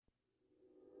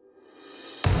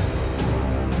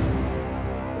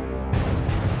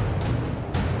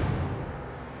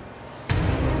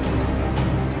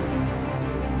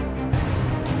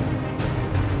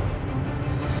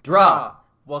Draw.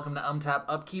 Welcome to Umtap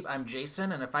Upkeep. I'm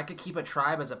Jason, and if I could keep a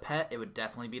tribe as a pet, it would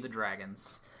definitely be the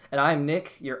dragons. And I'm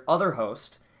Nick, your other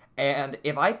host. And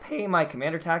if I pay my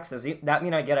commander tax, does that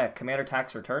mean I get a commander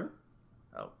tax return?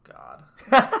 Oh, God.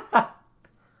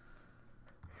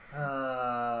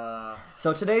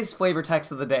 So today's flavor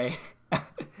text of the day,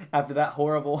 after that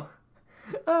horrible...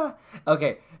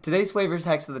 Okay, today's flavor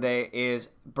text of the day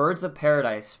is Birds of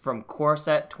Paradise from Core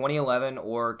Set 2011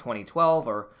 or 2012,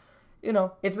 or,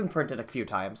 it's been printed a few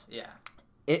times. Yeah.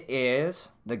 It is,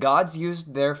 the gods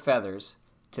used their feathers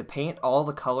to paint all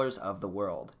the colors of the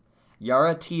world.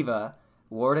 Yara Tiva,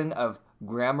 Warden of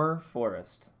Grammar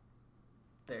Forest.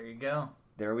 There you go.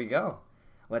 There we go.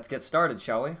 Let's get started,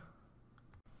 shall we?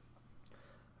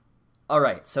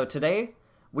 Alright, so today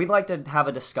we'd like to have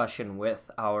a discussion with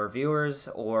our viewers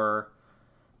or,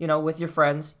 with your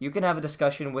friends. You can have a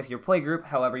discussion with your playgroup,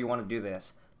 however you want to do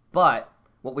this. But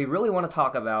what we really want to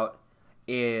talk about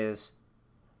is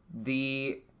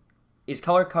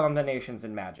color combinations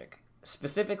in Magic.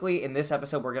 Specifically, in this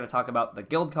episode, we're going to talk about the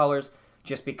guild colors,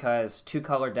 just because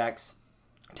two-color decks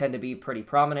tend to be pretty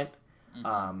prominent.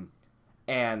 Mm-hmm.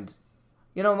 And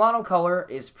monocolor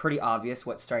is pretty obvious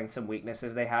what strengths and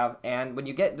weaknesses they have. And when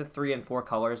you get into 3 and 4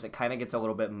 colors, it kind of gets a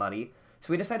little bit muddy.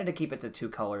 So we decided to keep it to 2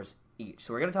 colors each.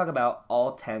 So we're going to talk about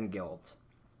all 10 guilds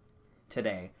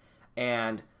today.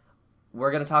 And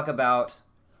we're going to talk about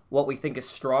what we think is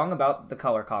strong about the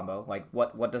color combo. Like,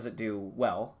 what does it do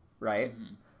well, right?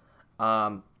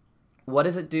 Mm-hmm. What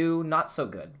does it do not so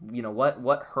good?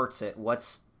 What hurts it?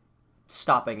 What's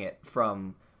stopping it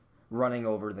from running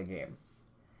over the game?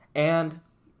 And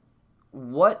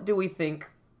what do we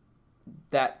think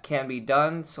that can be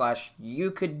done /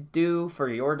 you could do for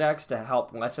your decks to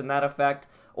help lessen that effect?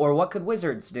 Or what could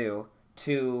Wizards do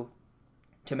to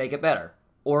make it better?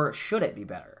 Or should it be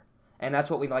better? And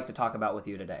that's what we'd like to talk about with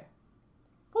you today.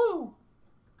 Woo!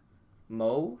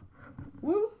 Mo?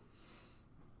 Woo!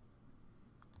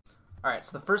 Alright,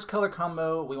 so the first color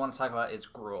combo we want to talk about is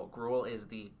Gruul. Gruul is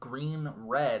the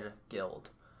green-red guild.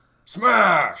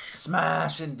 Smash!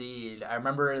 Smash, indeed. I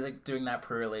remember doing that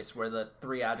pre-release where the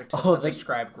 3 adjectives that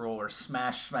describe Gruul were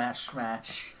smash, smash,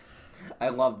 smash. I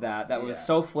love that. That was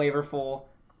so flavorful,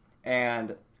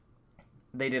 and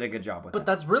they did a good job with it. But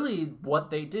that's really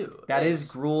what they do. That is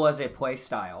Gruul as a play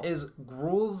style.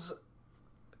 Gruul's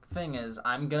thing is,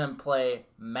 I'm going to play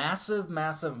massive,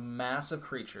 massive, massive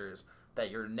creatures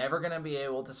that you're never going to be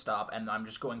able to stop, and I'm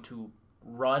just going to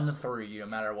run through you no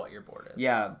matter what your board is.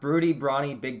 Yeah, broody,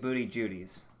 brawny, big booty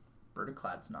Judies.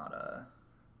 Broodiclad's not a...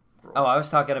 Gruul. Oh, I was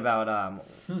talking about,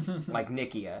 like,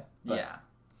 Nikia. But... Yeah.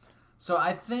 So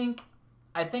I think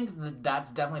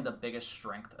that's definitely the biggest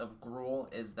strength of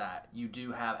Gruul, is that you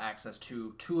do have access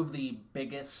to 2 of the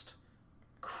biggest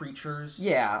creatures.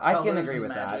 Yeah, I can agree with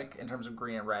Magic, that. In terms of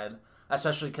green and red,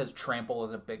 especially because trample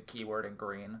is a big keyword in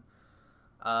green.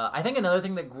 I think another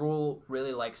thing that Gruul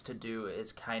really likes to do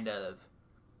is kind of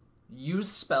use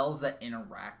spells that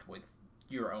interact with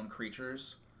your own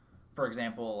creatures. For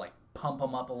example, like pump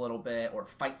them up a little bit, or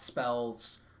fight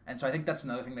spells. And so I think that's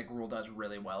another thing that Gruul does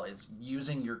really well, is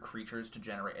using your creatures to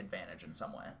generate advantage in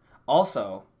some way.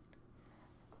 Also,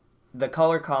 the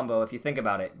color combo, if you think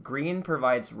about it, green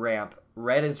provides ramp,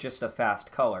 red is just a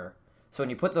fast color. So when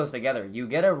you put those together, you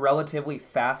get a relatively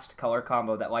fast color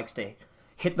combo that likes to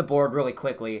hit the board really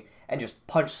quickly and just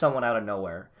punch someone out of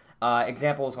nowhere.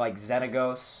 Examples like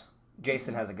Xenagos.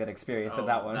 Jason has a good experience with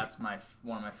that one. That's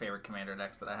one of my favorite commander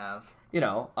decks that I have.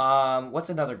 What's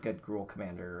another good Gruul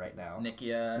commander right now?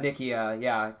 Nikia,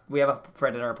 yeah. We have a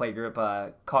friend in our play group,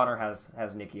 Connor has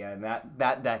Nikia, and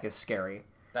that deck is scary.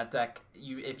 That deck,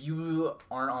 if you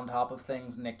aren't on top of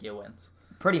things, Nikia wins.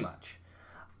 Pretty much.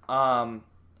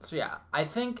 So yeah, I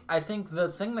think the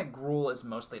thing that Gruul is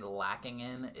mostly lacking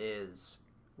in is,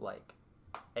 like,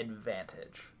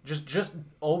 advantage. Just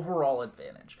overall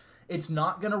advantage. It's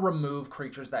not going to remove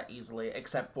creatures that easily,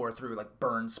 except for through, like,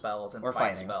 burn spells and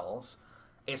fight spells.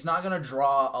 It's not going to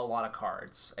draw a lot of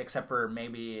cards, except for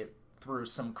maybe through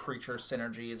some creature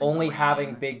synergies. Only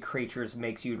having big creatures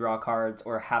makes you draw cards,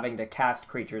 or having to cast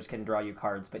creatures can draw you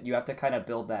cards, but you have to kind of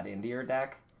build that into your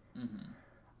deck. Mm-hmm.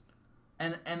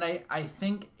 And I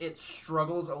think it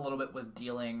struggles a little bit with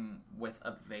dealing with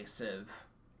evasive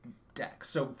decks.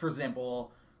 So, for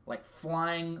example, like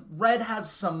flying, red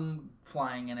has some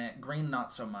flying in it, green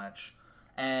not so much.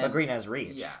 But green has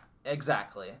reach. Yeah,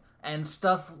 exactly. And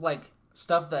stuff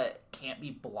that can't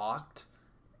be blocked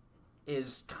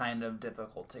is kind of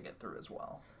difficult to get through as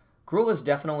well. Gruul is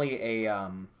definitely a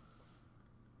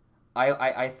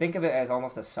I think of it as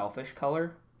almost a selfish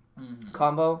color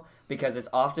combo, because it's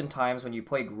oftentimes when you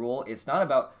play Gruul, it's not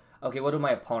about, okay, what do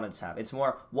my opponents have? It's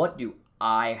more, what do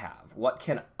I have? What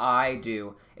can I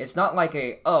do? It's not like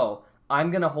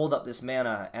I'm going to hold up this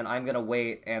mana and I'm going to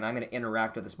wait and I'm going to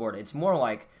interact with this board. It's more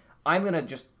like, I'm going to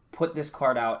just put this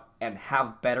card out and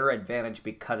have better advantage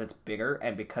because it's bigger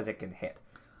and because it can hit.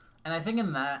 And I think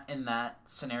in that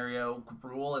scenario,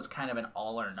 Gruul is kind of an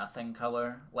all or nothing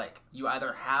color. Like, you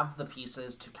either have the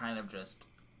pieces to kind of just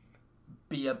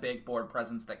be a big board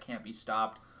presence that can't be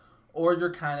stopped, or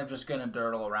you're kind of just going to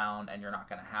dirtle around and you're not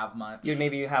going to have much.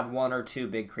 Maybe you have 1 or 2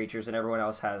 big creatures and everyone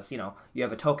else has, you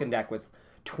have a token deck with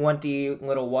 20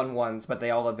 little 1/1s, but they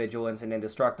all have Vigilance and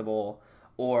Indestructible.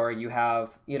 Or you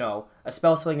have, a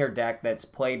Spellslinger deck that's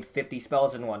played 50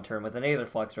 spells in one turn with an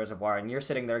Aetherflux Reservoir, and you're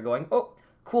sitting there going, oh,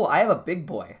 cool, I have a big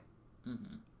boy.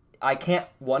 Mm-hmm. I can't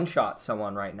one-shot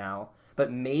someone right now,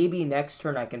 but maybe next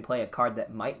turn I can play a card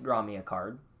that might draw me a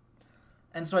card.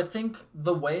 And so I think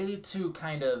the way to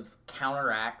kind of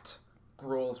counteract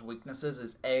Gruul's weaknesses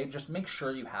is, A, just make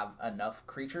sure you have enough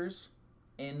creatures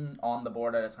on the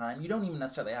board at a time. You don't even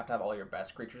necessarily have to have all your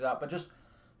best creatures out, but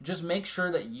just make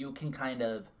sure that you can kind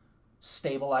of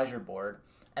stabilize your board.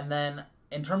 And then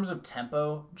in terms of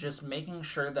tempo, just making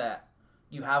sure that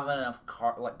you have enough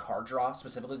card draw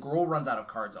specifically. Gruul runs out of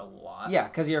cards a lot. Yeah,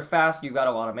 because you're fast, you've got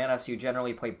a lot of mana, so you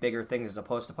generally play bigger things as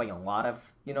opposed to playing a lot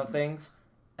of, things.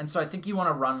 And so I think you want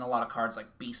to run a lot of cards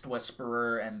like Beast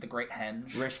Whisperer and the Great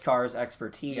Henge. Rishkar's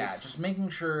Expertise. Yeah, just making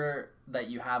sure that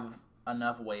you have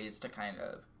enough ways to kind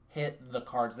of hit the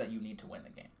cards that you need to win the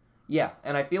game. Yeah,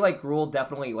 and I feel like Gruul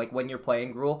definitely, like when you're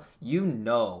playing Gruul, you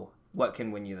know what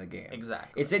can win you the game.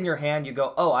 Exactly. It's in your hand, you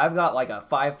go, oh, I've got like a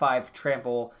 5/5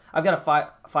 trample, I've got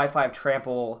a 5/5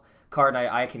 trample card,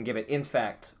 I can give it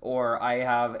Infect, or I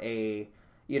have a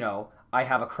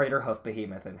Craterhoof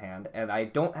Behemoth in hand, and I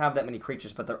don't have that many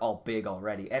creatures, but they're all big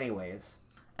already anyways.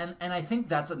 And I think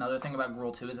that's another thing about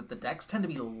Gruul too, is that the decks tend to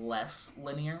be less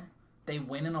linear. They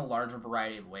win in a larger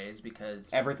variety of ways because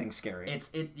everything's scary.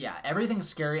 Everything's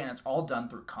scary, and it's all done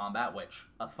through combat, which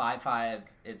a 5/5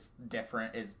 is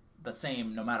the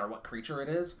same no matter what creature it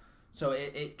is. So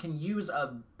it can use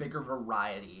a bigger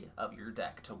variety of your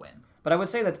deck to win. But I would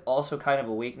say that's also kind of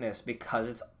a weakness because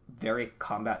it's very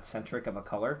combat-centric of a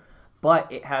color, but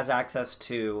it has access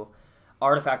to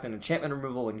artifact and enchantment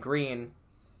removal in green,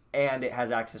 and it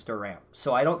has access to ramp.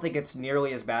 So I don't think it's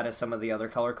nearly as bad as some of the other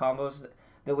color combos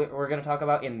that we're going to talk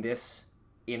about in this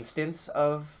instance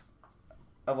of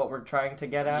what we're trying to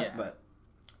get at. Yeah. But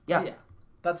yeah.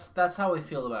 That's how we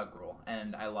feel about Gruul,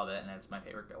 and I love it, and it's my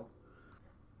favorite guild.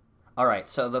 All right,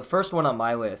 so the first one on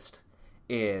my list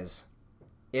is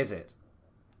it?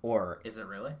 Or is it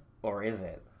really? Or is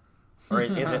it? Or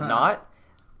is it not?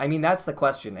 I mean, that's the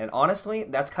question. And honestly,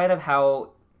 that's kind of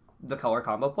how the color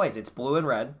combo plays. It's blue and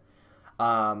red.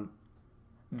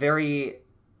 Very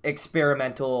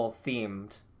experimental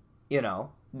themed,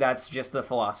 That's just the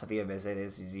philosophy of Is It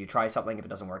is you try something, if it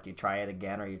doesn't work, you try it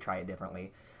again or you try it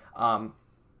differently. And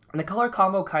the color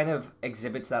combo kind of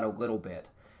exhibits that a little bit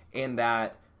in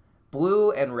that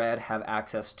blue and red have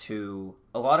access to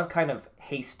a lot of kind of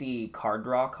hasty card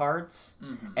draw cards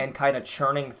and kind of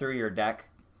churning through your deck.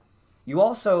 You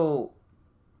also...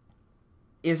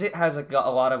 Is It has a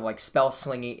lot of like spell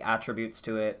slingy attributes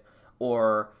to it,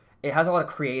 or it has a lot of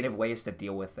creative ways to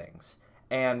deal with things.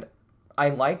 And I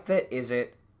like that Is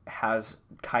It has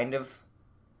kind of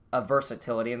a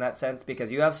versatility in that sense,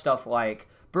 because you have stuff like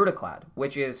Brutaclad,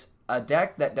 which is a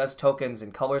deck that does tokens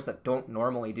in colors that don't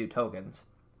normally do tokens.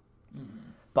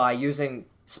 By using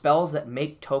spells that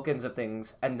make tokens of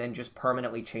things and then just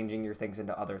permanently changing your things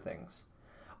into other things.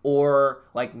 Or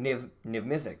like Niv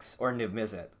Mizzix or Niv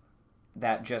Mizzet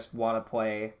that just want to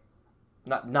play...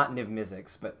 Not Niv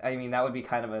Mizzix, but I mean, that would be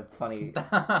kind of a funny...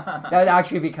 that would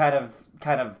actually be kind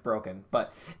of broken.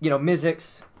 But,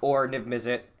 Mizzix or Niv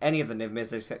Mizzet, any of the Niv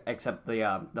Mizzix except the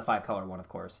 5-color one, of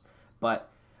course. But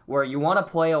where you want to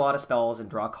play a lot of spells and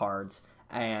draw cards,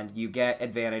 and you get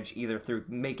advantage either through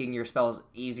making your spells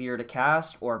easier to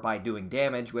cast, or by doing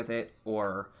damage with it,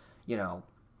 or,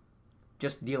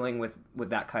 just dealing with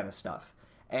that kind of stuff.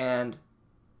 And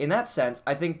in that sense,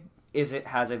 I think Is It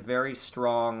has a very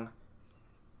strong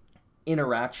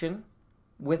interaction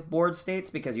with board states,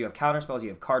 because you have counter spells, you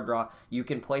have card draw, you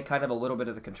can play kind of a little bit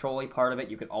of the control-y part of it,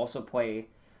 you can also play,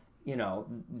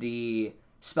 the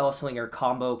spell slinger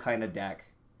combo kind of deck.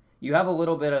 You have a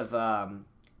little bit of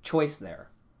choice there.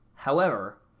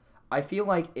 However, I feel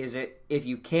like Is It, if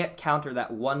you can't counter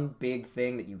that one big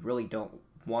thing that you really don't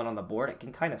want on the board, it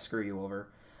can kind of screw you over.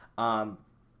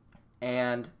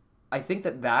 And I think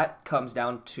that comes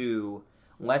down to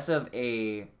less of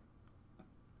a...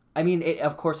 I mean,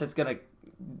 of course, it's going to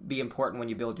be important when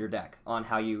you build your deck on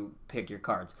how you pick your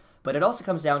cards. But it also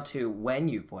comes down to when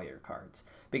you play your cards.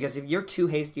 Because if you're too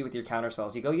hasty with your counter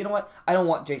spells, you go, you know what? I don't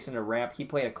want Jason to ramp. He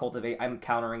played a Cultivate. I'm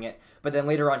countering it. But then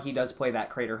later on, he does play that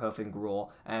Craterhoof and Gruul,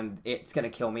 and it's going to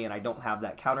kill me, and I don't have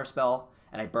that counter spell,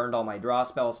 and I burned all my draw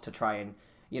spells to try and,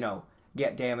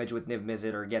 get damage with Niv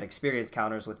Mizzet or get experience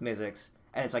counters with Mizzix,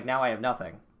 and it's like, now I have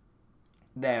nothing.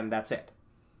 Then that's it.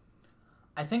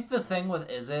 I think the thing with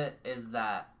Izzet is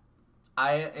that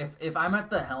if I'm at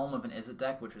the helm of an Izzet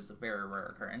deck, which is a very rare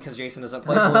occurrence. Because Jason doesn't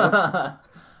play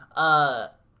blue.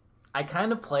 I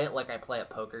kind of play it like I play a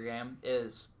poker game,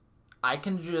 is I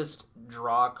can just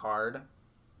draw a card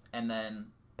and then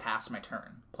pass my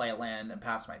turn. Play a land and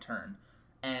pass my turn.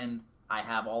 And I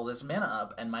have all this mana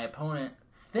up, and my opponent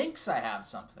thinks I have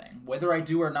something. Whether I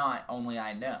do or not, only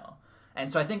I know.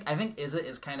 And so I think Izzet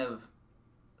is kind of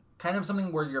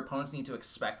something where your opponents need to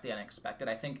expect the unexpected.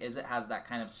 I think Izzet has that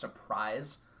kind of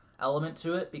surprise element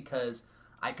to it, because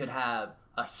I could have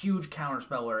a huge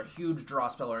counterspell or a huge draw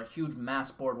spell or a huge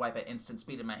mass board wipe at instant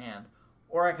speed in my hand,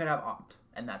 or I could have Opt,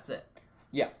 and that's it.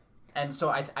 Yeah. And so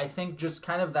I think just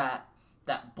kind of that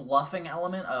bluffing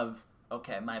element of,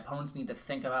 okay, my opponents need to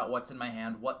think about what's in my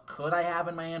hand, what could I have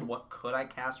in my hand, what could I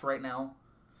cast right now?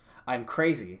 I'm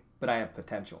crazy, but I have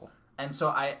potential. And so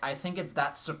I think it's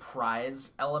that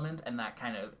surprise element and that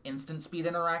kind of instant speed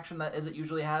interaction that Izzet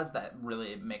usually has that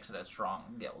really makes it a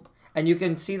strong guild. And you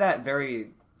can see that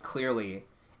very clearly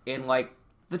in,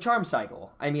 the Charm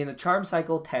Cycle. I mean, the Charm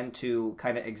Cycle tend to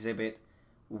kind of exhibit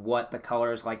what the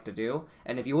colors like to do.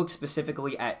 And if you look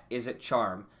specifically at Izzet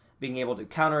Charm, being able to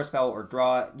counter a spell or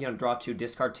draw 2,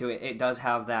 discard 2, it does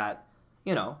have that,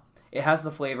 it has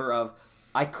the flavor of,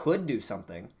 I could do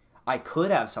something, I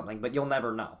could have something, but you'll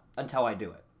never know until I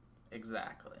do it.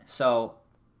 Exactly. So,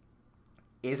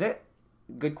 is it?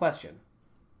 Good question.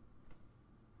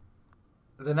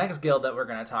 The next guild that we're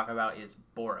going to talk about is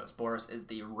Boros. Boros is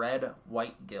the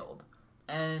red-white guild.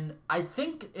 And I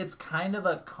think it's kind of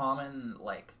a common,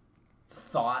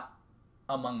 thought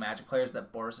among Magic players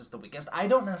that Boros is the weakest. I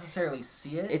don't necessarily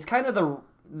see it. It's kind of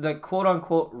the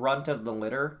quote-unquote runt of the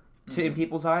litter in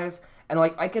people's eyes. And,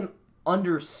 I can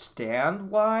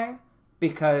understand why,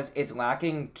 because it's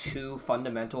lacking two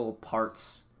fundamental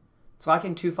parts. It's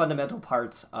lacking two fundamental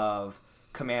parts of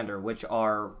Commander, which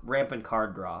are ramp and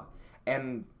card draw.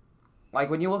 And,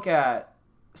 when you look at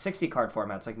 60-card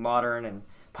formats, like Modern and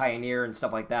Pioneer and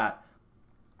stuff like that,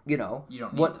 you don't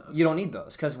need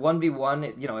those. Because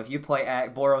 1v1, if you play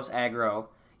Boros aggro,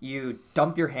 you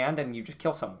dump your hand and you just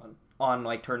kill someone on,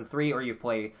 turn 3, or you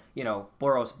play,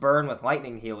 Boros Burn with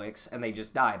Lightning Helix, and they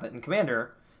just die. But in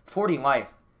Commander, 40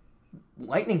 life,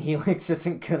 Lightning Helix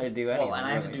isn't going to do anything. Well, and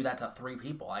I have to do that to 3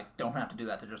 people. I don't have to do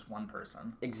that to just one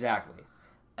person. Exactly.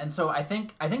 And so I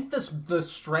think the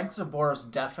strengths of Boros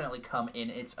definitely come in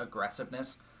its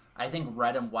aggressiveness. I think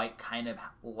red and white kind of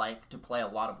like to play a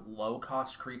lot of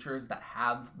low-cost creatures that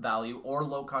have value, or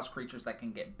low-cost creatures that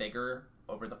can get bigger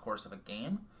over the course of a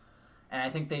game. And I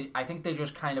think they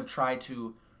just kind of try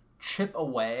to chip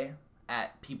away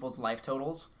at people's life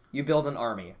totals. You build an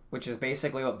army, which is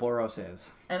basically what Boros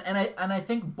is. And I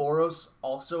think Boros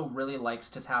also really likes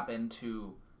to tap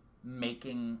into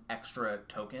making extra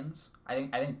tokens. I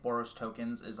think Boros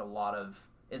tokens is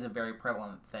a very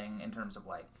prevalent thing in terms of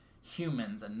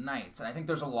humans and knights. And I think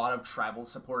there's a lot of tribal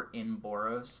support in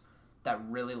Boros that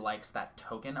really likes that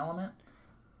token element.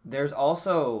 There's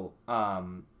also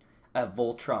a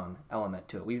Voltron element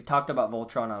to it. We've talked about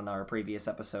Voltron on our previous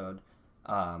episode,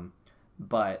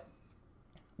 but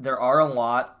there are a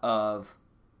lot of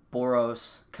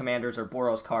Boros commanders or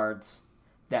Boros cards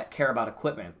that care about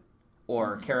equipment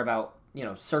or care about,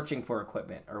 searching for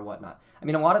equipment or whatnot. I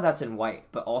mean, a lot of that's in white,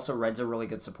 but also red's a really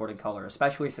good supporting color,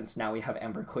 especially since now we have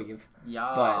Embercleave.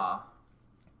 Yeah. But,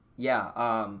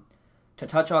 yeah, to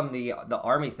touch on the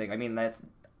army thing, I mean,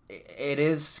 it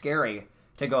is scary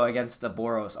to go against the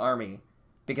Boros army,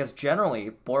 because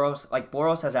generally,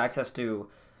 Boros has access to...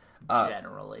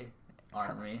 generally.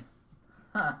 Army.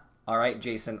 Huh. All right,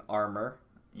 Jason Armor.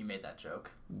 You made that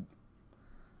joke.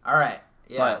 All right.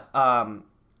 Yeah. But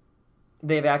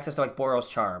they have access to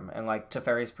Boros Charm and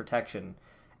Teferi's Protection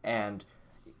and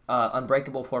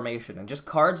Unbreakable Formation, and just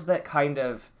cards that kind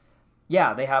of,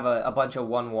 they have a bunch of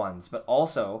 1/1s, but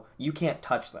also you can't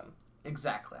touch them.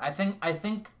 Exactly. I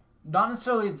think not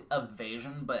necessarily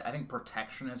evasion, but I think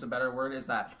protection is a better word. Is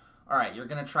that, all right, you're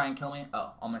gonna try and kill me?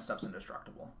 Oh, all my stuff's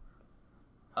indestructible.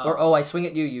 Or I swing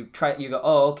at you. You go.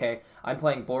 Oh, okay. I'm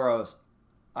playing Boros.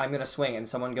 I'm gonna swing, and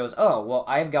someone goes, oh, well,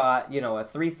 I've got a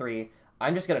 3/3.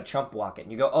 I'm just gonna chump block it.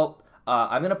 And you go, oh,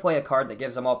 I'm gonna play a card that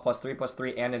gives them all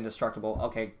 +3/+3 and indestructible.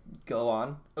 Okay, go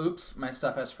on. Oops, my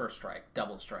stuff has first strike,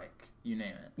 double strike, you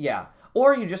name it. Yeah.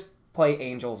 Or you just play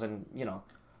Angels and,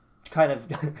 kind of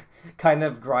kind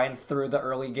of grind through the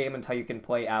early game until you can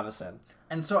play Avacyn.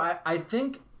 And so I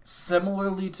think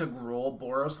similarly to Gruul,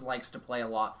 Boros likes to play a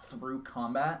lot through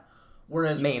combat,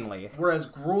 whereas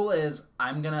Gruul is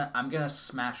I'm gonna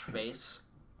smash face,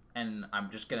 and I'm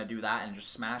just gonna do that and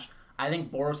just smash. I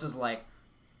think Boros is like,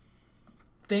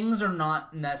 things are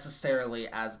not necessarily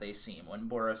as they seem when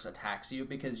Boros attacks you,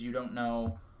 because you don't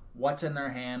know what's in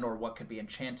their hand or what could be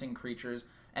enchanting creatures.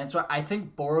 And so I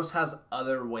think Boros has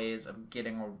other ways of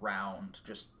getting around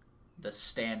just the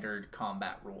standard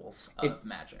combat rules of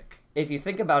Magic. If you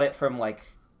think about it from,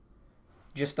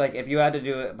 if you had to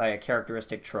do it by a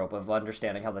characteristic trope of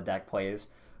understanding how the deck plays,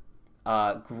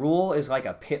 Gruul is like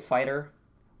a pit fighter,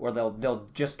 where they'll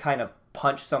just kind of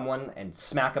punch someone and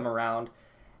smack them around.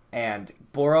 And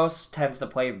Boros tends to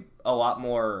play a lot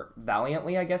more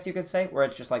valiantly, I guess you could say, where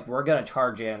it's just like, we're gonna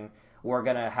charge in, we're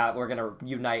gonna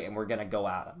unite, and we're gonna go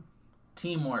at them.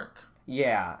 Teamwork.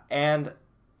 Yeah, and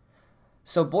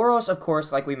so Boros, of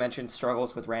course, like we mentioned,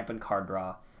 struggles with rampant card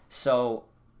draw. So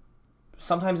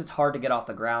sometimes it's hard to get off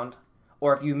the ground,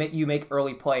 or if you make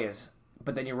early plays,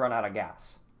 but then you run out of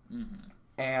gas. Mm-hmm.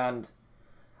 And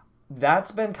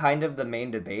that's been kind of the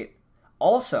main debate.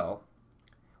 Also,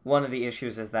 one of the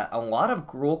issues is that a lot of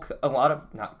Boros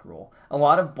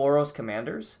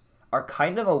commanders are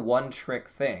kind of a one-trick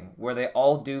thing, where they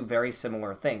all do very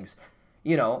similar things.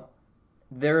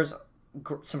 There's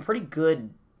some pretty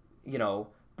good,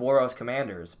 Boros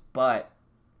commanders, but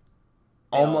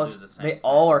they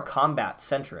all are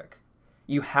combat-centric.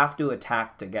 You have to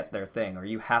attack to get their thing, or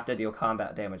you have to deal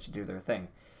combat damage to do their thing.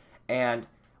 And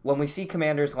when we see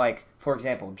commanders like, for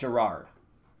example, Gerard,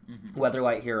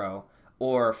 Weatherlight Hero,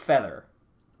 or Feather,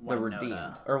 the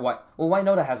Redeemed, or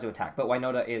Wynota has to attack, but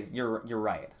Wynota is you're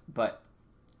right. But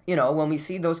when we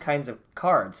see those kinds of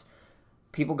cards,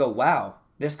 people go, "Wow,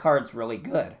 this card's really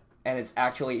good," and it's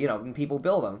actually and people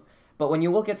build them. But when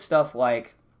you look at stuff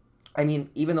like,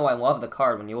 even though I love the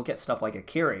card, when you look at stuff like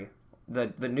Akiri,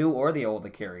 the new or the old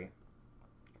Akiri,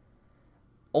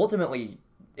 ultimately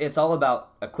it's all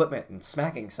about equipment and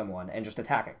smacking someone and just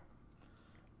attacking.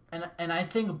 And I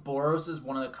think Boros is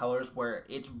one of the colors where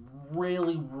it's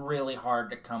really, really hard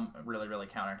to really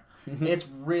counter. It's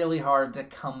really hard to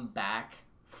come back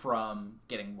from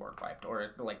getting board wiped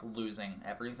or losing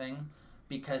everything,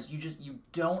 because you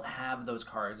don't have those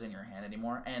cards in your hand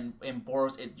anymore. And in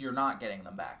Boros, you're not getting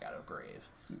them back out of grave.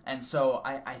 And so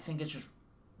I think it's just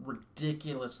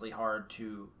ridiculously hard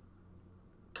to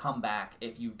come back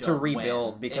if you don't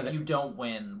rebuild, because if you don't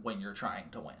win when you're trying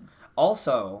to win.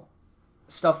 Also,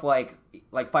 stuff like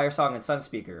Firesong and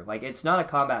Sunspeaker, it's not a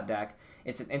combat deck.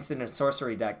 It's an instant and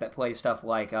sorcery deck that plays stuff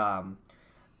like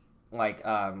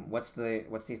what's the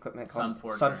equipment called?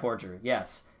 Sunforger.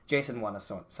 Yes, Jason won a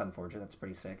Sunforger. That's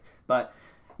pretty sick. But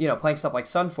playing stuff like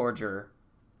Sunforger,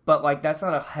 but that's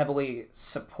not a heavily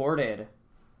supported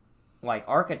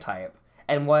archetype.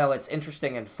 And while it's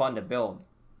interesting and fun to build,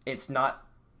 it's not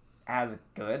as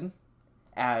good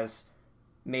as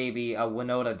maybe a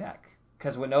Winota deck.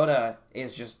 Because Winota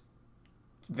is just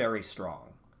very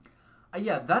strong.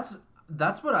 Yeah, that's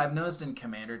what I've noticed in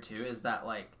Commander too, is that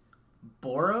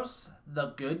Boros, the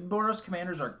good Boros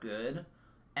commanders are good,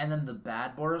 and then the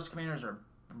bad Boros commanders are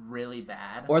really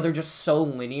bad. Or they're just so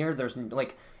linear, there's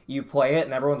you play it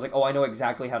and everyone's like, oh, I know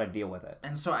exactly how to deal with it.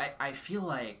 And so I feel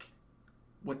like,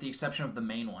 with the exception of the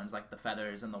main ones, like the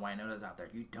Feathers and the Wynotas out there,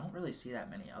 you don't really see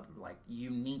that many other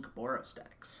unique Boros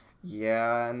decks.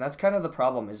 Yeah, and that's kind of the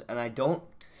problem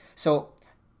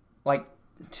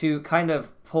to kind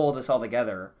of pull this all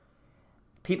together,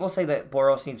 people say that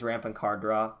Boros needs rampant card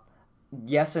draw.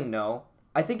 Yes and no.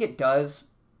 I think it does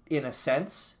in a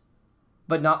sense,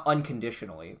 but not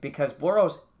unconditionally, because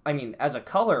Boros, as a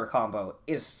color combo,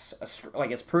 is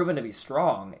it's proven to be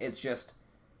strong. It's just,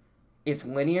 it's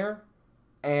linear,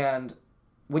 and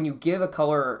when you give a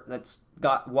color that's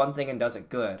got one thing and does it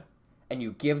good, and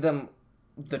you give them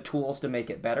the tools to make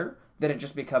it better, then it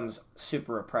just becomes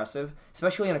super oppressive,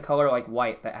 especially in a color like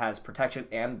white that has protection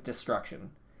and destruction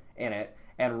in it,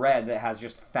 and red that has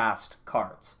just fast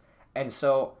cards. And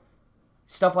so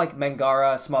stuff like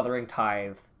Mangara, Smothering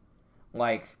Tithe,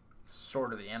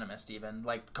 Sword of the Animist, even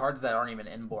cards that aren't even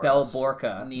in Boros,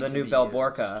 Belborka, the new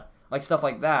Belborka, stuff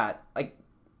like that.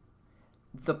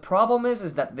 The problem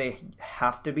is that they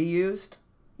have to be used,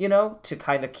 to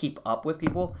kind of keep up with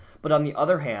people. But on the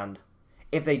other hand,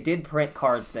 if they did print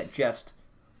cards that just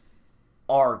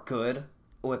are good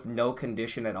with no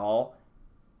condition at all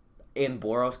in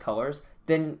Boros colors,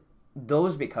 then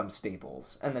those become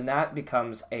staples, and then that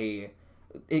becomes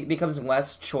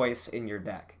less choice in your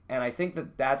deck. And I think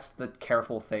that that's the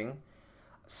careful thing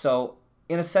So,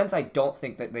 in a sense, I don't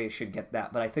think that they should get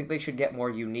that, but I think they should get more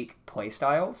unique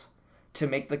playstyles to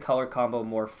make the color combo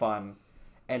more fun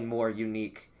and more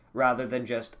unique, rather than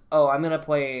just, oh, I'm going to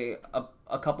play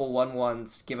a couple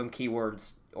 1/1s, give them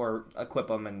keywords, or equip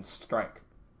them and strike.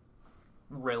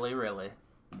 Really, really?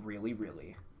 Really,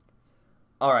 really.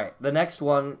 Alright, the next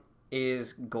one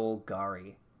is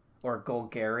Golgari. Or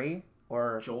Golgari.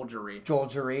 Or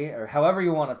Jolgari, or however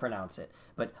you want to pronounce it.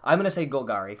 But I'm going to say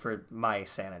Golgari for my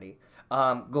sanity.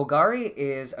 Golgari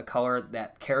is a color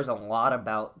that cares a lot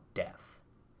about death.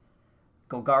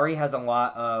 Golgari has a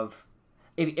lot of...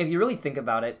 If you really think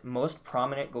about it, most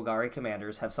prominent Golgari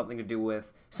commanders have something to do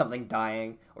with something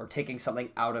dying or taking something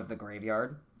out of the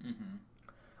graveyard. Mm-hmm.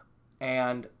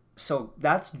 And so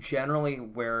that's generally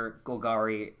where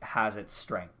Golgari has its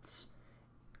strengths.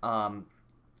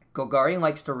 Golgari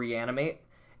likes to reanimate.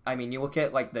 I mean, you look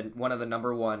at like one of the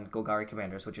number one Golgari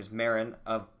commanders, which is Marin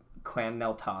of Clan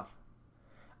Neltoth,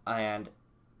 and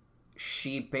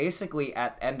she basically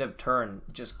at end of turn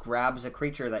just grabs a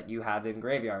creature that you have in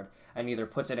graveyard and either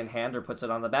puts it in hand or puts it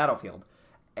on the battlefield.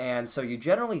 And so you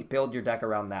generally build your deck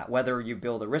around that, whether you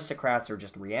build aristocrats or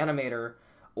just reanimator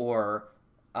or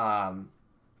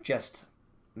just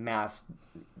mass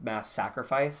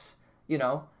sacrifice. You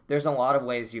know, there's a lot of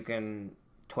ways you can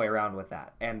toy around with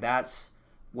that, and that's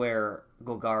where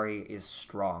Golgari is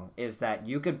strong, is that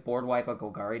you could board wipe a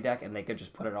Golgari deck and they could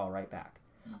just put it all right back.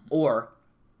 Mm-hmm. Or,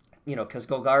 you know, because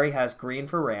Golgari has green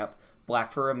for ramp,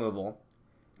 black for removal,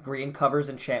 green covers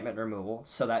enchantment removal,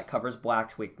 so that covers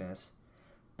black's weakness,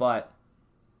 but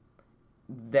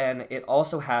then it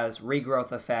also has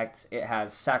regrowth effects, it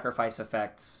has sacrifice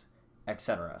effects,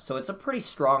 etc. So it's a pretty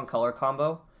strong color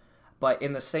combo. But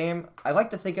in the same, I like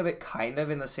to think of it kind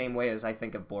of in the same way as I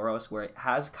think of Boros, where it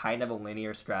has kind of a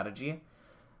linear strategy.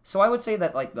 So I would say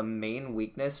that like the main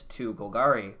weakness to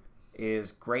Golgari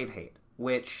is Grave Hate,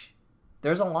 which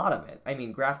there's a lot of it. I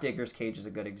mean, Grafdigger's Cage is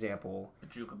a good example.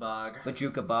 Bojuka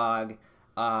Bog,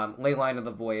 Leyline of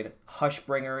the Void,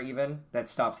 Hushbringer even, that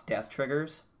stops death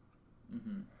triggers.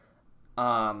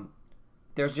 Mm-hmm.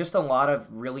 There's just a lot of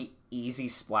really easy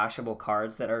splashable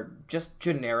cards that are just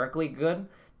generically good,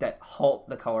 that halt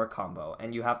the color combo,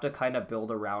 and you have to kind of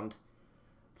build around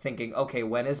thinking, okay,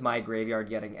 when is my graveyard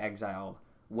getting exiled?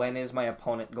 When is my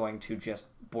opponent going to just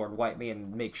board wipe me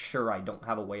and make sure I don't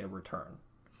have a way to return?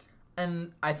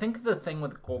 And I think the thing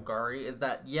with Golgari is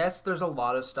that, yes, there's a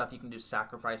lot of stuff you can do,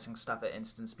 sacrificing stuff at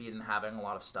instant speed and having a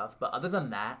lot of stuff, but other than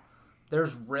that,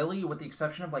 there's really, with the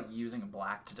exception of like using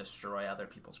black to destroy other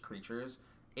people's creatures,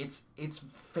 it's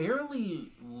fairly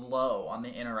low on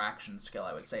the interaction skill,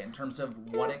 I would say, in terms of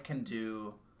what it can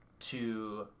do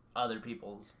to other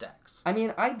people's decks. I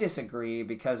mean, I disagree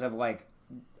because of, like,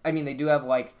 I mean, they do have,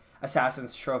 like,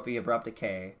 Assassin's Trophy, Abrupt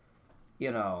Decay,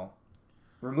 you know.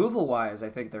 Removal-wise, I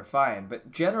think they're fine, but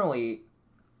generally,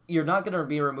 you're not going to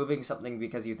be removing something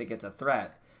because you think it's a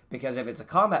threat, because if it's a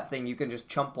combat thing, you can just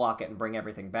chump block it and bring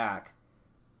everything back.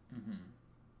 Mm-hmm.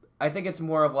 I think it's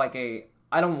more of like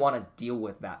I don't want to deal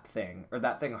with that thing, or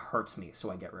that thing hurts me,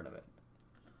 so I get rid of it.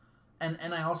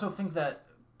 And I also think that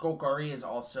Golgari is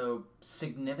also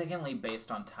significantly based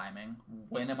on timing.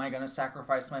 When am I going to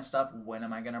sacrifice my stuff? When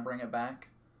am I going to bring it back?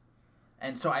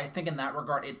 And so I think in that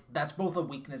regard, that's both a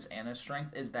weakness and a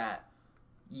strength, is that,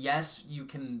 yes, you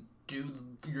can do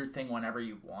your thing whenever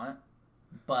you want,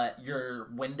 but your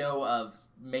window of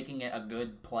making it a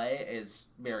good play is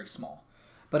very small.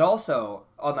 But also,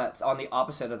 on the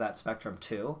opposite of that spectrum,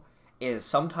 too, is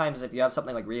sometimes if you have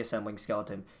something like Reassembling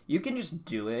Skeleton, you can just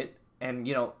do it, and,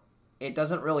 you know, it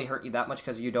doesn't really hurt you that much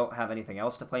because you don't have anything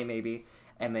else to play, maybe,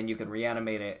 and then you can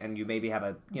reanimate it, and you maybe have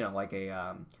a, you know, like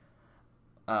a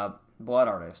Blood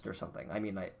Artist or something. I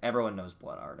mean, everyone knows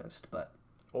Blood Artist, but...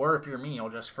 Or if you're me, you'll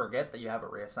just forget that you have a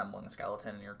Reassembling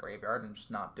Skeleton in your graveyard and just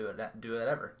not do it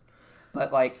ever.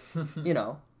 But, like, you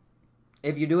know...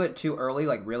 If you do it too early,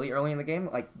 like really early in the game,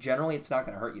 like generally it's not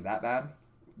going to hurt you that bad.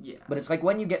 Yeah. But it's like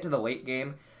when you get to the late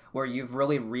game where you've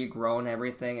really regrown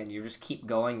everything and you just keep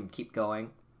going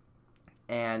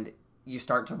and you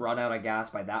start to run out of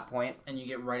gas by that point. And you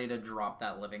get ready to drop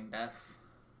that Living Death.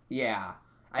 Yeah.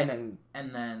 And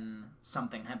then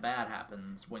something bad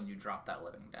happens when you drop that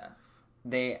Living Death.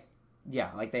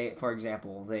 For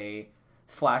example, they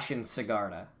flash in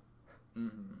Sigarda.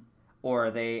 Mm-hmm.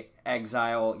 Or they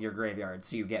exile your graveyard,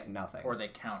 so you get nothing. Or they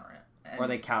counter it.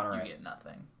 You get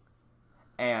nothing.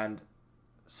 And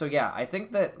so, yeah, I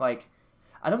think that, like,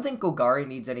 I don't think Golgari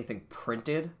needs anything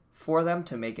printed for them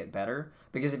to make it better.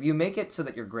 Because if you make it so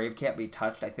that your grave can't be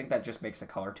touched, I think that just makes the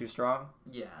color too strong.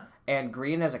 Yeah. And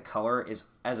green as a color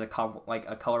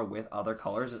a color with other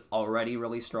colors is already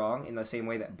really strong in the same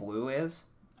way that blue is.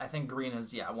 I think green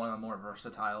is one of the more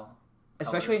versatile.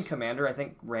 Especially colors. in Commander, I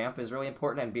think ramp is really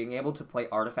important, and being able to play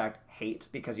Artifact Hate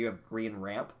because you have green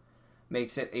ramp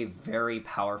makes it a very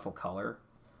powerful color.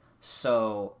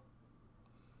 So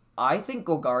I think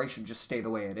Golgari should just stay the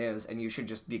way it is, and you should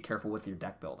just be careful with your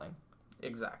deck building.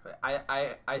 Exactly.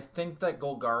 I think that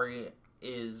Golgari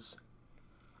is...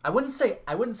 I wouldn't say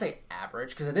average,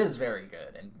 because it is very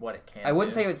good in what it can I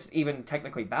wouldn't do. say it's even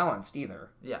technically balanced either.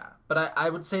 Yeah, but I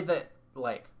would say that,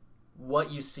 like,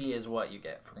 what you see is what you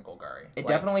get from Golgari. It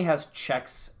definitely has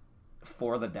checks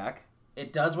for the deck.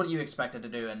 It does what you expect it to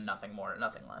do and nothing more,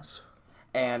 nothing less.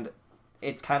 And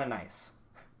it's kind of nice.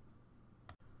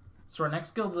 So our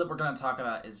next guild that we're going to talk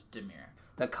about is Dimir.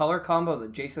 The color combo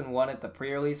that Jason won at the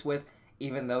pre-release with,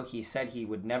 even though he said he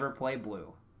would never play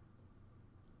blue.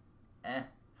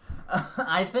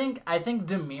 I think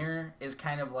Dimir is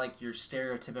kind of like your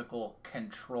stereotypical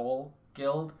control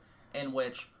guild, in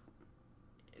which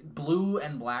blue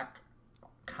and black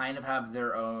kind of have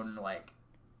their own, like,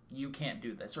 you can't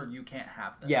do this or you can't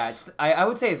have this. Yeah, I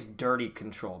would say it's dirty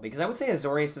control, because I would say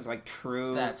Azorius is like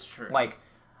true. That's true. Like,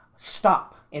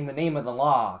 stop in the name of the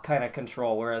law kind of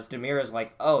control, whereas Dimir is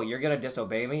like, oh, you're gonna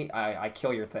disobey me, I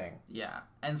kill your thing. Yeah,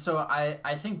 and so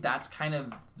I think that's kind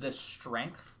of the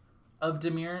strength of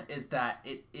Dimir, is that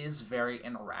it is very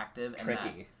interactive. Tricky.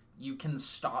 And that you can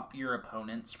stop your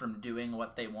opponents from doing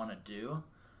what they want to do.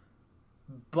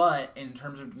 But in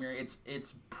terms of Dimir,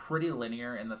 it's pretty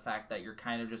linear in the fact that you're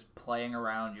kind of just playing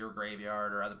around your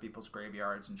graveyard or other people's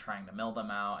graveyards and trying to mill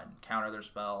them out and counter their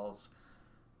spells.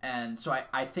 And so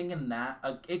I think in that,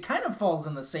 it kind of falls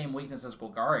in the same weakness as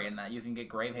Golgari, in that you can get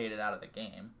grave hated out of the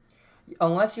game.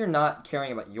 Unless you're not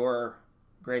caring about your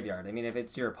graveyard. I mean, if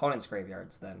it's your opponent's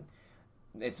graveyards, then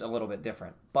it's a little bit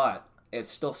different. But it's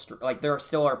still, like, there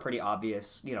still are pretty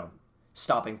obvious,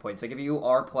 stopping points. Like, if you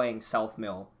are playing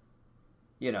self-mill,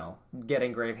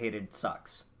 getting grave hated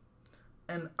sucks.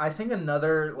 And I think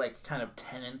another, like, kind of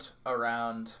tenet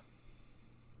around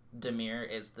Dimir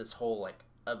is this whole, like,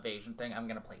 evasion thing. I'm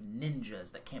going to play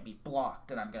ninjas that can't be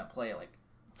blocked, and I'm going to play, like,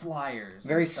 flyers.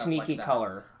 Very and stuff sneaky like that.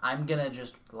 color. I'm going to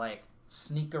just, like,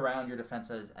 sneak around your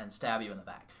defenses and stab you in the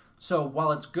back. So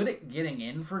while it's good at getting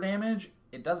in for damage,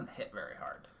 it doesn't hit very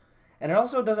hard. And it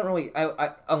also doesn't really,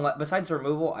 besides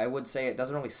removal, I would say it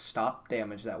doesn't really stop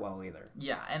damage that well either.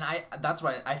 Yeah, and that's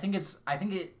why I think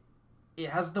it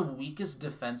has the weakest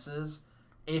defenses.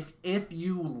 If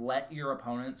you let your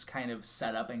opponents kind of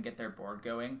set up and get their board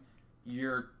going,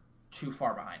 you're too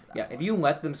far behind that. Yeah, if you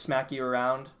let them smack you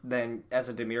around, then as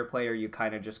a Dimir player, you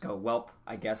kind of just go, welp,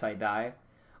 I guess I die.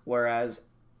 Whereas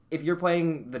if you're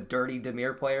playing the dirty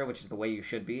Dimir player, which is the way you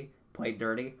should be, play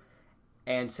dirty,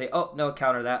 and say, oh, no,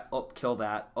 counter that, oh, kill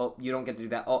that, oh, you don't get to do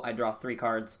that, oh, I draw 3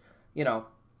 cards,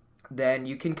 then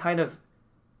you can kind of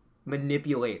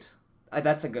manipulate,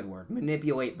 that's a good word,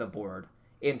 manipulate the board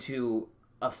into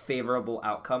a favorable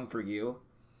outcome for you.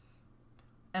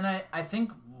 And I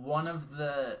think one of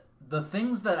the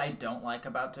things that I don't like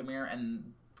about Dimir,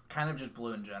 and kind of just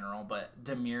blue in general, but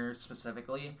Dimir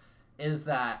specifically, is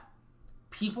that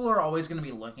people are always going to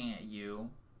be looking at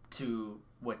you to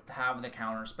have the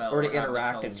counter spell or to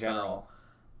interact in general.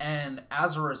 And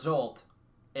as a result,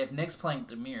 if Nick's playing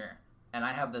Dimir and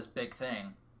I have this big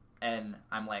thing and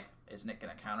I'm like, is Nick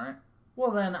going to counter it? Well,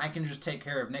 then I can just take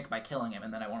care of Nick by killing him,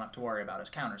 and then I won't have to worry about his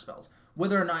counter spells.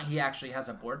 Whether or not he actually has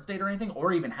a board state or anything,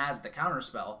 or even has the counter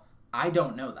spell, I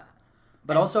don't know that.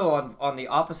 But also on the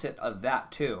opposite of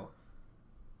that too,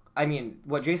 I mean,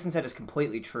 what Jason said is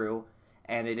completely true.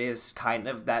 And it is kind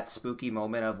of that spooky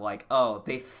moment of like, oh,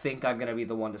 they think I'm going to be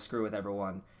the one to screw with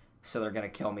everyone, so they're going to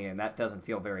kill me, and that doesn't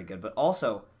feel very good. But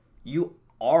also, you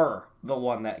are the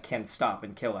one that can stop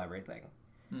and kill everything.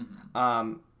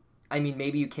 Mm-hmm. I mean,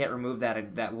 maybe you can't remove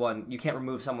you can't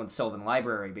remove someone's Sylvan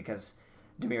Library because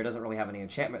Dimir doesn't really have any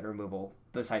enchantment removal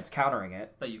besides countering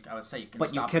it. But I would say you can But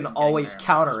stop you can them always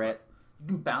counter it. You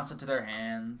can bounce it to their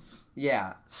hands.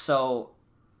 Yeah, so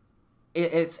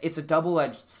it's a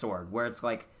double-edged sword where it's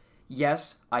like,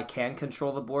 yes, I can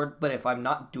control the board, but if I'm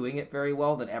not doing it very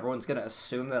well, then everyone's going to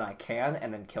assume that I can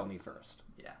and then kill me first.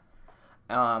 Yeah.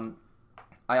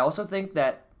 I also think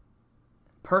that,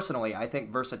 personally, I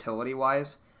think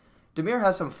versatility-wise, Dimir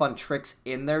has some fun tricks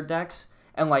in their decks,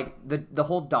 and like the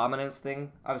whole dominance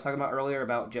thing I was talking about earlier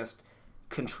about just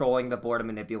controlling the board and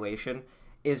manipulation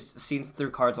is seen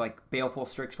through cards like Baleful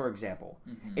Strix, for example.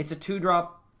 Mm-hmm. It's a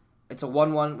 2-drop. It's a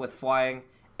 1/1 with flying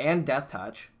and Death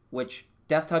Touch, which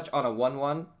Death Touch on a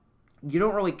 1/1, you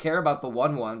don't really care about the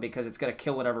 1/1 because it's going to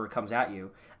kill whatever comes at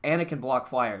you, and it can block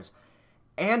flyers,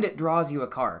 and it draws you a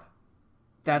card.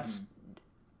 That's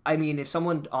I mean, if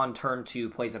someone on turn 2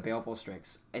 plays a Baleful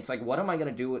Strix, it's like, what am I going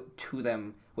to do to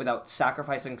them without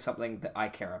sacrificing something that I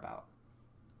care about?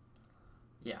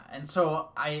 Yeah, and so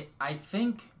I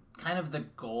think kind of the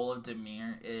goal of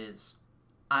Dimir is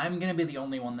I'm going to be the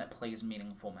only one that plays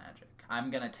meaningful Magic.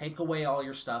 I'm going to take away all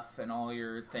your stuff and all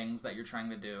your things that you're trying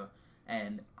to do,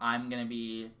 and I'm going to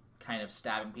be kind of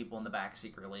stabbing people in the back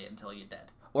secretly until you're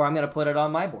dead. Or I'm going to put it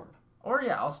on my board. Or,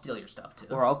 yeah, I'll steal your stuff, too.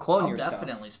 Or I'll clone your stuff. I'll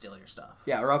definitely steal your stuff.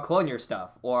 Yeah, or I'll clone your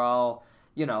stuff. Or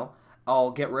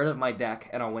I'll get rid of my deck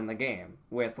and I'll win the game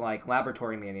with, like,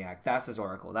 Laboratory Maniac, Thassa's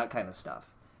Oracle, that kind of stuff.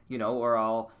 Or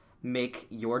I'll make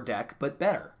your deck, but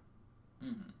better.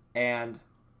 Mm-hmm. And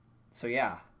so,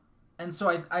 yeah. And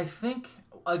so I think,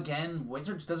 again,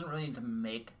 Wizards doesn't really need to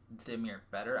make Dimir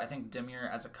better. I think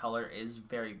Dimir as a color is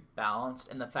very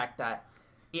balanced in the fact that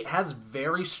it has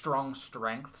very strong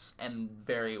strengths and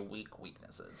very weak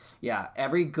weaknesses. Yeah,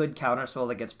 every good counterspell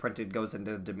that gets printed goes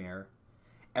into Dimir.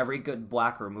 Every good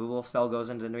black removal spell goes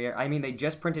into Dimir. I mean, they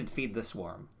just printed Feed the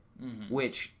Swarm,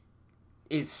 which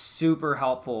is super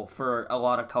helpful for a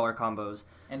lot of color combos.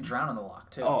 And Drown in the Lock,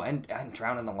 too. Oh, and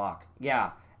Drown in the Lock.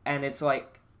 Yeah, and it's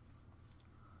like,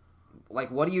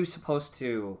 what are you supposed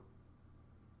to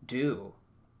do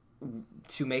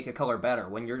to make a color better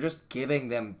when you're just giving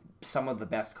them some of the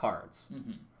best cards?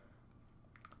 Mm-hmm.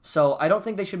 So I don't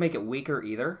think they should make it weaker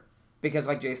either, because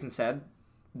like Jason said,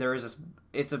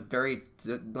 it's a very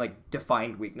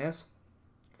defined weakness.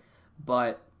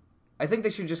 But I think they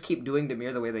should just keep doing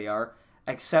Dimir the way they are,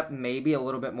 except maybe a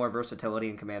little bit more versatility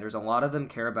in commanders. A lot of them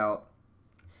care about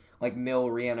like mill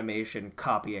reanimation,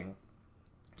 copying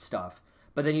stuff.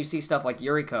 But then you see stuff like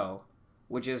Yuriko,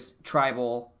 which is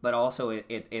tribal, but also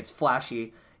it's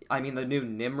flashy. I mean, the new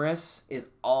Nimris is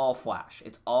all flash.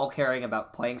 It's all caring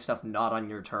about playing stuff not on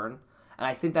your turn. And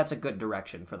I think that's a good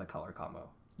direction for the color combo.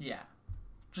 Yeah.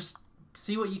 Just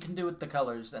see what you can do with the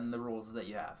colors and the rules that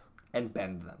you have. And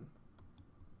bend them.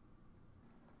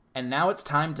 And now it's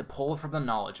time to pull from the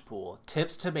knowledge pool.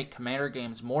 Tips to make Commander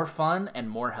games more fun and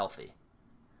more healthy.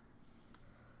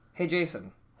 Hey,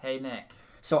 Jason. Hey, Nick.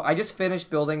 So I just finished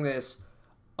building this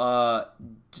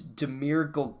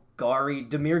Dimir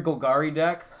Golgari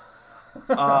deck.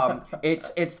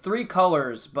 It's 3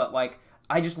 colors, but like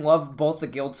I just love both the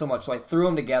guilds so much, so I threw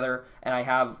them together, and I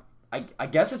have I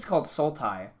guess it's called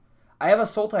Sultai. I have a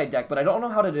Sultai deck, but I don't know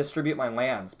how to distribute my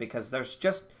lands because there's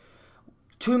just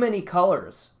too many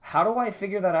colors. How do I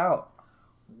figure that out?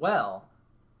 Well,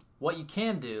 what you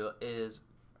can do is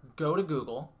go to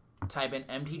Google, type in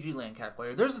MTG Land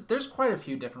Calculator. There's quite a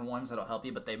few different ones that'll help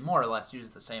you, but they more or less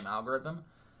use the same algorithm.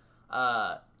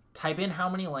 Type in how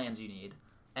many lands you need,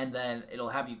 and then it'll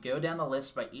have you go down the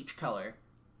list by each color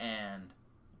and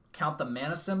count the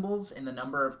mana symbols in the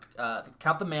number of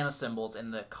count the mana symbols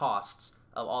in the costs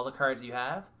of all the cards you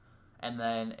have, and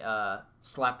then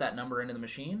slap that number into the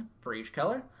machine for each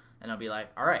color, and it'll be like,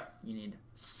 all right, you need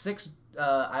 6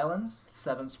 islands,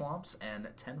 7 swamps, and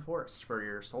 10 forests for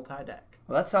your Sultai deck.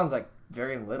 Well, that sounds like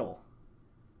very little.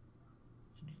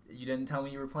 You didn't tell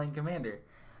me you were playing Commander.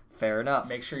 Fair enough.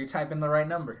 Make sure you type in the right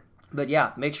number. But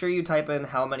yeah, make sure you type in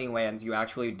how many lands you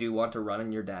actually do want to run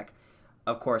in your deck.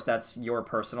 Of course, that's your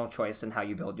personal choice in how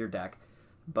you build your deck.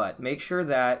 But make sure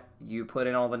that you put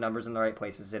in all the numbers in the right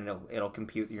places, and it'll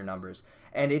compute your numbers.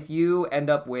 And if you end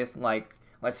up with, like,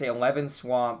 let's say 11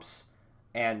 swamps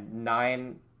and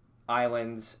 9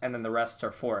 islands, and then the rest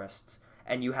are forests,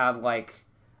 and you have, like,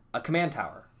 a command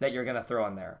tower that you're going to throw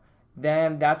in there,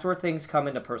 then that's where things come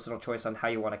into personal choice on how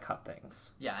you want to cut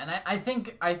things. Yeah, and I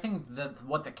think that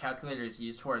what the calculator is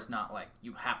used for is not like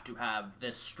you have to have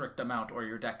this strict amount or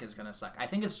your deck is going to suck. I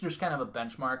think it's just kind of a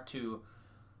benchmark to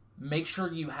make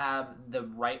sure you have the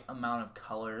right amount of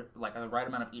color, like the right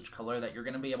amount of each color that you're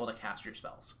going to be able to cast your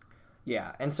spells.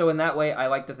 Yeah, and so in that way, I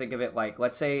like to think of it like,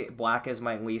 let's say black is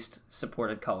my least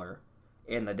supported color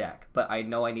in the deck, but I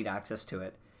know I need access to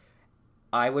it.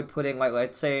 I would put in, like,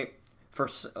 let's say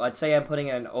I'm putting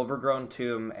in an Overgrown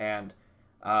Tomb and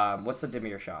what's the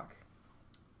Dimir Shock?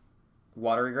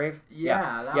 Watery Grave?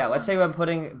 Yeah. Let's say I'm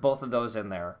putting both of those in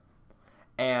there,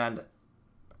 and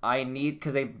I need,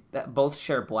 because they both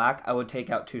share black, I would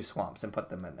take out 2 swamps and put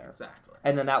them in there. Exactly.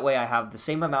 And then that way I have the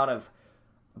same amount of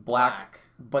black.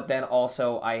 But then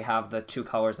also I have the 2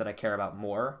 colors that I care about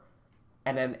more.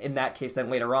 And then in that case, then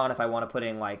later on, if I want to put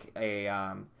in like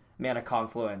a Mana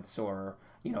Confluence or,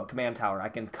 Command Tower, I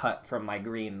can cut from my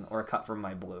green or cut from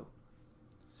my blue.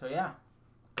 So yeah,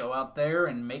 go out there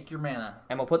and make your mana.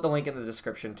 And we'll put the link in the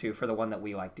description too for the one that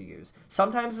we like to use.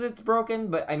 Sometimes it's broken,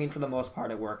 but I mean for the most part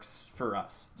it works for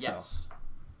us. Yes. So.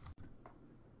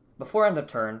 Before end of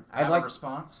turn, I'd like a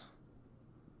response.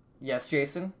 Yes,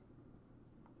 Jason?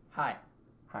 Hi.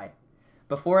 Hi.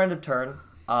 Before end of turn,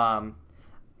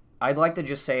 I'd like to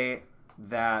just say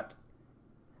that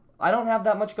I don't have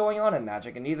that much going on in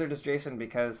Magic, and neither does Jason,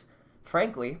 because,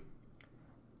 frankly,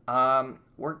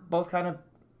 we're both kind of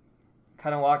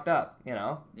locked up, you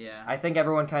know? Yeah. I think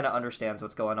everyone kind of understands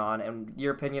what's going on, and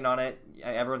your opinion on it,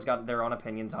 everyone's got their own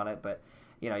opinions on it, but,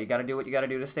 you know, you got to do what you got to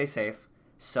do to stay safe.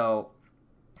 So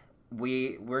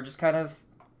we're just kind of,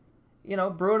 you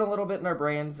know, brewing a little bit in our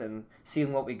brains and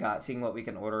seeing what we got, seeing what we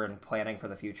can order, and planning for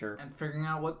the future. And figuring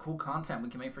out what cool content we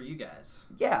can make for you guys.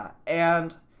 Yeah,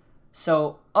 and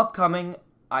so upcoming,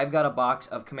 I've got a box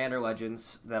of Commander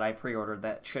Legends that I pre-ordered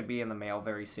that should be in the mail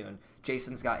very soon.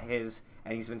 Jason's got his,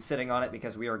 and he's been sitting on it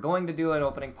because we were going to do an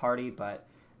opening party, but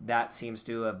that seems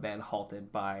to have been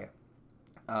halted by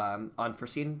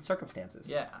unforeseen circumstances.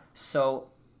 Yeah. So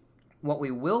what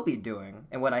we will be doing,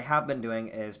 and what I have been doing,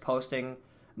 is posting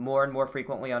more and more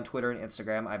frequently on Twitter and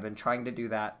Instagram. I've been trying to do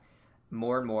that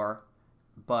more and more,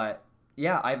 but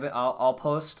yeah, I'll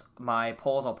post my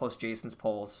polls. I'll post Jason's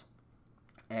polls,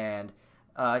 and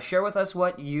share with us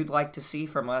what you'd like to see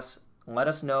from us. Let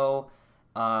us know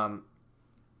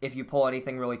if you pull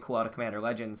anything really cool out of Commander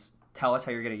Legends. Tell us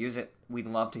how you're going to use it. We'd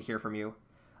love to hear from you.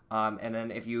 And then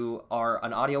if you are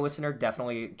an audio listener,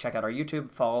 definitely check out our YouTube.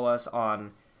 Follow us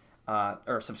on,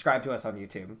 or subscribe to us on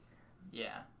YouTube.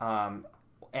 Yeah.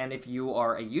 And if you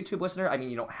are a YouTube listener, I mean,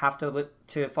 you don't have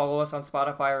to follow us on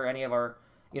Spotify or any of our,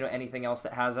 you know, anything else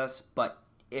that has us. But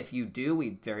if you do,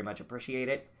 we very much appreciate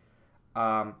it.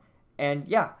 And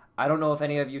yeah, I don't know if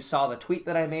any of you saw the tweet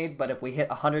that I made, but if we hit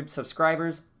 100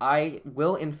 subscribers, I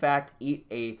will in fact eat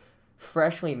a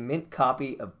freshly mint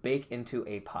copy of Bake Into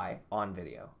a Pie on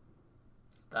video.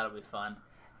 That'll be fun.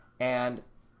 And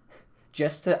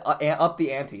just to up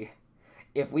the ante,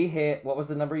 if we hit, what was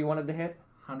the number you wanted to hit?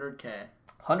 100K.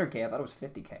 100K, I thought it was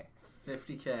 50K.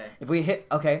 50K. If we hit,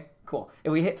 okay, cool.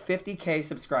 If we hit 50K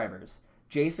subscribers,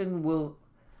 Jason will,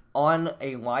 on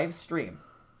a live stream,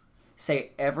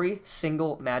 say every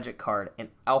single Magic card in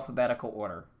alphabetical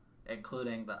order.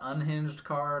 Including the unhinged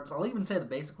cards. I'll even say the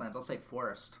basic lands. I'll say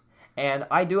Forest. And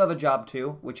I do have a job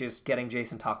too, which is getting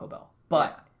Jason Taco Bell.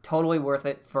 But totally worth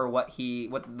it for what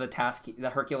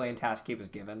the Herculean task he was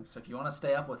given. So if you want to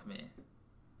stay up with me,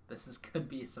 could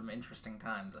be some interesting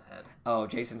times ahead. Oh,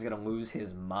 Jason's going to lose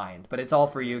his mind. But it's all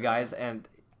for you guys, and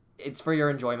it's for your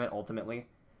enjoyment ultimately.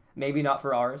 Maybe not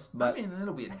for ours, but... I mean,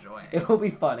 it'll be enjoying. It'll be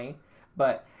funny.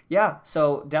 But yeah,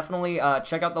 so definitely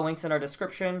check out the links in our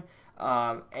description,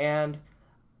 and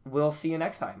we'll see you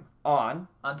next time on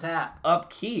Untap.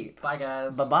 Upkeep. Bye,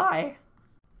 guys. Bye-bye.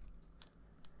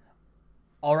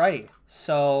 Alrighty,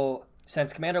 so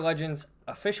since Commander Legends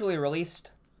officially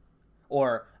released,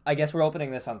 or I guess we're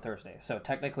opening this on Thursday, so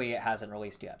technically it hasn't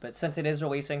released yet, but since it is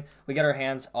releasing, we got our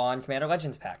hands on Commander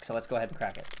Legends pack, so let's go ahead and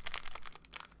crack it.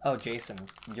 Oh, Jason,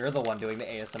 you're the one doing the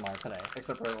ASMR today.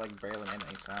 Except we're like barely in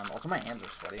any sound. Also, my hands are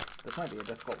sweaty. This might be a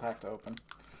difficult pack to open.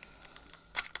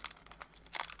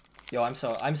 Yo, I'm so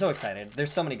excited.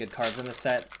 There's so many good cards in this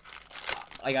set.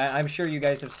 Like I'm sure you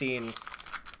guys have seen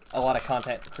a lot of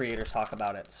content creators talk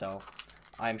about it, so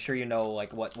I'm sure you know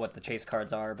like what the chase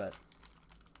cards are, but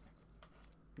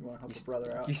you want to help your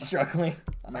brother out? You struggling?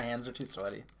 My hands are too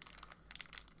sweaty.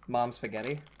 Mom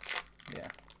spaghetti? Yeah.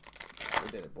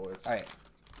 We did it, boys. Alright.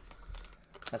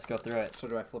 Let's go through it. So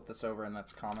do I flip this over and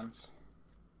that's commons?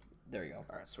 There you go.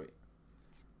 Alright, sweet.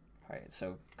 Alright,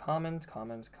 so commons.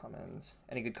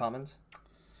 Any good commons?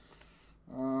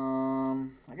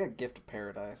 I got Gift of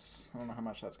Paradise. I don't know how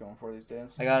much that's going for these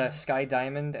days. I got a Sky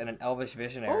Diamond and an Elvish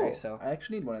Visionary, so... I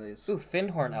actually need one of these. Ooh,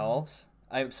 Fyndhorn Elves.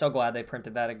 I'm so glad they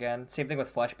printed that again. Same thing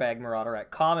with Fleshbag Marauder at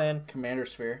common. Commander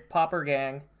Sphere. Popper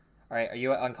Gang. Alright, are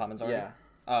you on commons already? Yeah.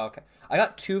 Oh, okay. I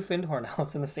got 2 Fyndhorn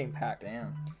Elves in the same pack.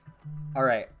 Damn.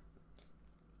 Alright.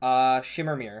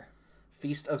 Shimmermere.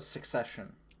 Feast of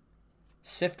Succession.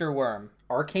 Sifter Worm.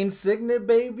 Arcane Signet,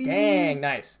 baby! Dang,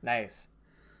 nice.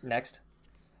 Next.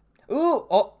 Ooh,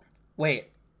 oh,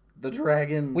 wait. The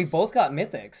Dragons. We both got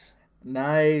Mythics.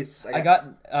 Nice. I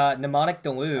got Mnemonic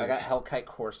Deluge. I got Hellkite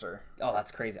Courser. Oh,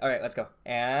 that's crazy. All right, let's go.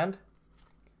 And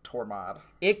Tormod.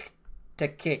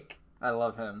 Iktakik. I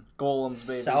love him. Golems,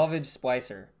 baby. Salvage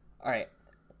Splicer. All right,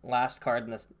 last card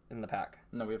in the pack.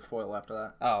 No, we have foil after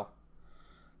that. Oh.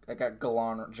 I got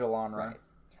Jalanra. Right.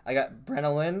 I got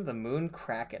Brenolin, the Moon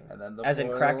Kraken. And then the as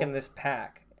foil. in Kraken this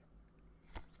pack.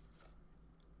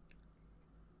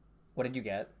 What did you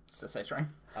get? It's the Six Ring.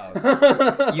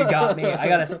 Oh, you got me. I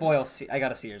got a foil. I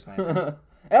got a Seer's Lantern.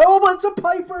 Element's a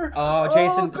Piper. Oh,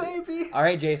 Jason. Oh, baby. All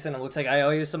right, Jason. It looks like I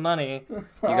owe you some money. You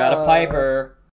got a Piper.